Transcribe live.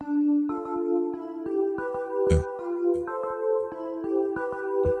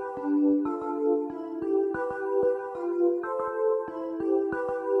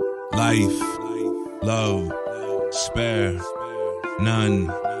Life, love, spare, none,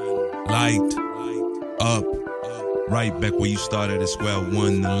 light, up, right back where you started at square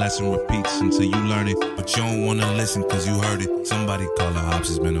one. The lesson repeats until you learn it, but you don't wanna listen cause you heard it. Somebody call the ops,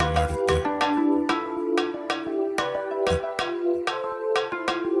 it's been a murder.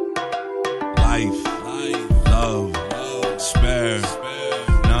 Life, love, spare,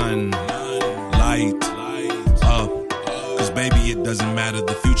 none, light, up. Cause baby, it doesn't matter.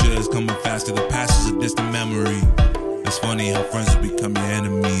 The future is coming faster. The past is a distant memory. It's funny how friends will become your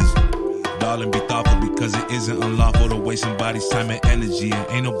enemies. Darling, be thoughtful because it isn't unlawful to waste somebody's time and energy. And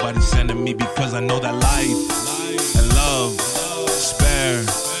ain't nobody sending me because I know that life and love, spare,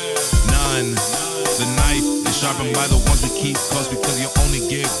 none. The knife is sharpened by the ones we keep close because you only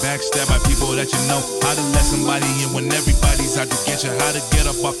get backstabbed by people that you know. How to let somebody in when everybody's out to get you. How to get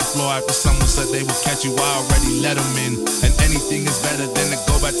up off the floor after someone said they would catch you. I already let them in. And anything is better than to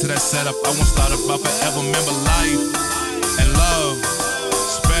go back to that setup. I won't start about forever. Remember life and love,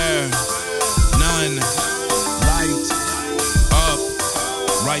 spare, none, light, up,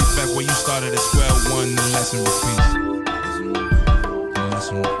 right back where you started at square one. The lesson repeats. The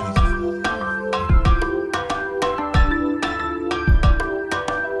lesson repeats.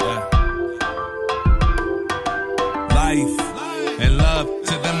 And love,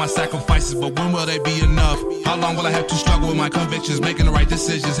 to them my sacrifices, but when will they be enough? How long will I have to struggle with my convictions, making the right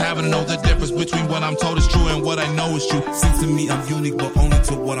decisions, having to know the difference between what I'm told is true and what I know is true? Seems to me I'm unique, but only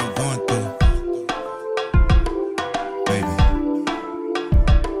to what I'm going through. Baby.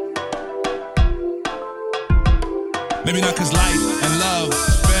 Maybe not cause life and love,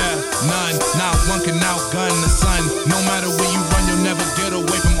 spare, none. Not one can outgun the sun. No matter where you run, you'll never get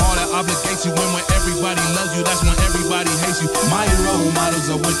away from all that obligates you. When everybody loves you, that's when everybody hates you. My role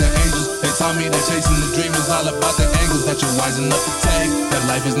models are with the angels. They taught me that chasing the dream is all about the angles that you're wise enough to take. That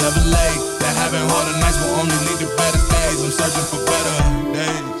life is never late. That having harder nights will only lead to better days. I'm searching for better.